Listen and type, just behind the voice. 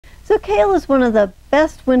So kale is one of the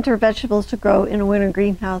best winter vegetables to grow in a winter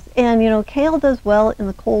greenhouse. And kale does well in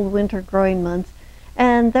the cold winter growing months.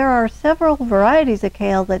 And there are several varieties of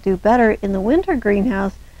kale that do better in the winter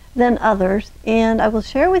greenhouse than others. And I will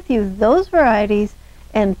share with you those varieties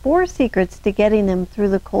and 4 secrets to getting them through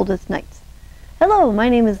the coldest nights. Hello, my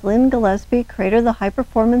name is Lynn Gillespie, creator of the High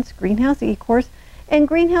Performance Greenhouse e-course and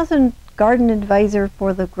Greenhouse and Garden Advisor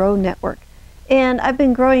for the Grow Network. And I've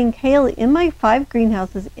been growing kale in my 5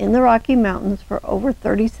 greenhouses in the Rocky Mountains for over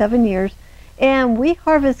 37 years. And we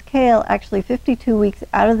harvest kale actually 52 weeks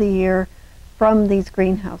out of the year from these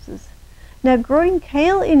greenhouses. Now, growing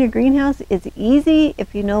kale in your greenhouse is easy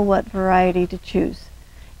if you know what variety to choose.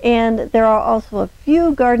 And there are also a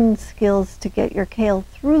few garden skills to get your kale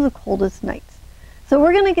through the coldest nights. So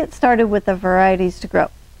we're going to get started with the varieties to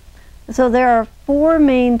grow. So there are 4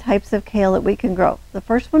 main types of kale that we can grow. The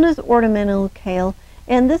first one is ornamental kale,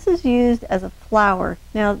 and this is used as a flower.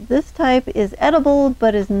 Now, this type is edible,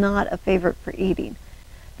 but is not a favorite for eating.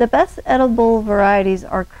 The best edible varieties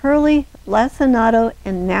are curly, lacinato,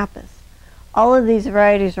 and napus. All of these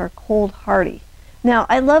varieties are cold hardy. Now,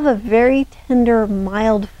 I love a very tender,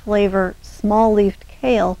 mild flavor, small-leafed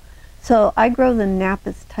kale, so I grow the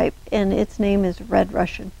napus type, and its name is Red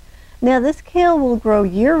Russian. Now, this kale will grow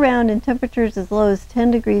year-round in temperatures as low as 10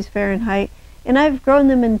 degrees Fahrenheit, and I've grown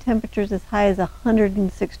them in temperatures as high as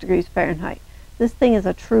 106 degrees Fahrenheit. This thing is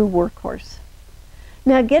a true workhorse.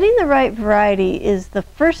 Now, getting the right variety is the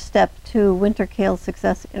first step to winter kale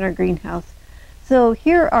success in our greenhouse. So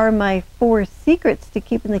here are my 4 secrets to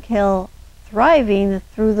keeping the kale thriving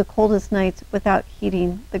through the coldest nights without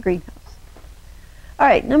heating the greenhouse. All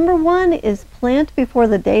right, number 1 is plant before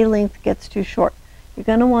the day length gets too short. You're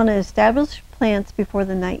going to want to establish plants before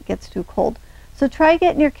the night gets too cold. So try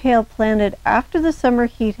getting your kale planted after the summer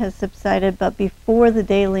heat has subsided, but before the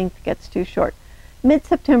day length gets too short.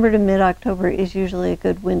 Mid-September to mid-October is usually a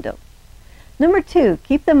good window. Number 2,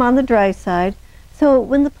 keep them on the dry side. So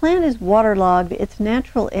when the plant is waterlogged, its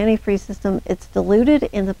natural antifreeze system, it's diluted,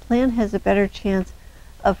 and the plant has a better chance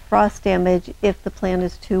of frost damage if the plant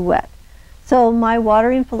is too wet. So my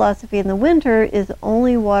watering philosophy in the winter is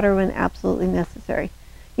only water when absolutely necessary.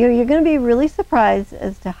 You're going to be really surprised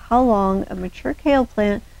as to how long a mature kale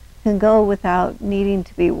plant can go without needing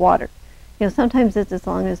to be watered. Sometimes it's as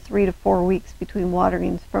long as 3 to 4 weeks between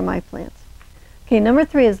waterings for my plants. Okay, number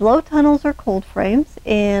 3 is low tunnels or cold frames,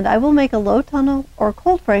 and I will make a low tunnel or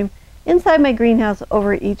cold frame inside my greenhouse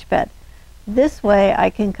over each bed. This way I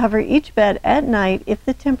can cover each bed at night if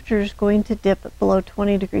the temperature is going to dip below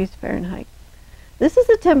 20 degrees Fahrenheit. This is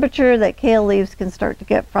the temperature that kale leaves can start to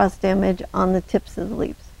get frost damage on the tips of the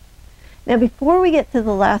leaves. Now, before we get to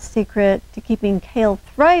the last secret to keeping kale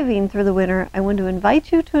thriving through the winter, I want to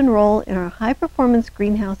invite you to enroll in our High Performance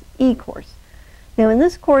Greenhouse e-course. Now, in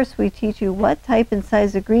this course, we teach you what type and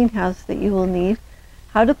size of greenhouse that you will need,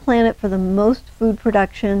 how to plant it for the most food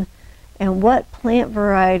production, and what plant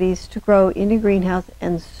varieties to grow in your greenhouse,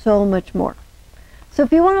 and so much more. So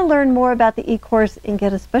if you want to learn more about the e-course and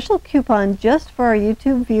get a special coupon just for our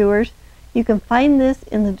YouTube viewers, you can find this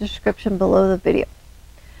in the description below the video.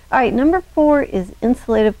 All right, number 4 is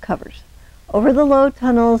insulative covers. Over the low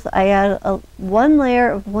tunnels, I add 1 layer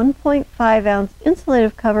of 1.5 ounce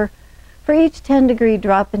insulative cover for each 10-degree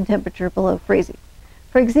drop in temperature below freezing.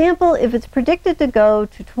 For example, if it's predicted to go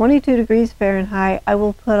to 22 degrees Fahrenheit, I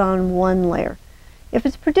will put on 1 layer. If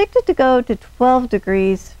it's predicted to go to 12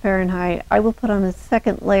 degrees Fahrenheit, I will put on a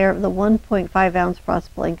 2nd layer of the 1.5 ounce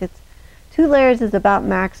frost blankets. 2 layers is about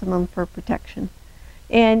maximum for protection.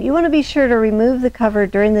 And you want to be sure to remove the cover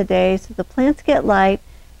during the day so the plants get light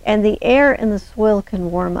and the air and the soil can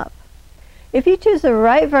warm up. If you choose the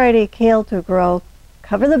right variety of kale to grow,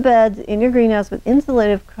 cover the beds in your greenhouse with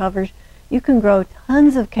insulative covers. You can grow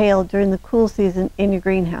tons of kale during the cool season in your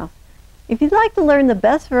greenhouse. If you'd like to learn the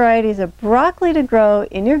best varieties of broccoli to grow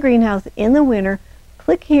in your greenhouse in the winter,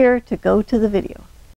 click here to go to the video.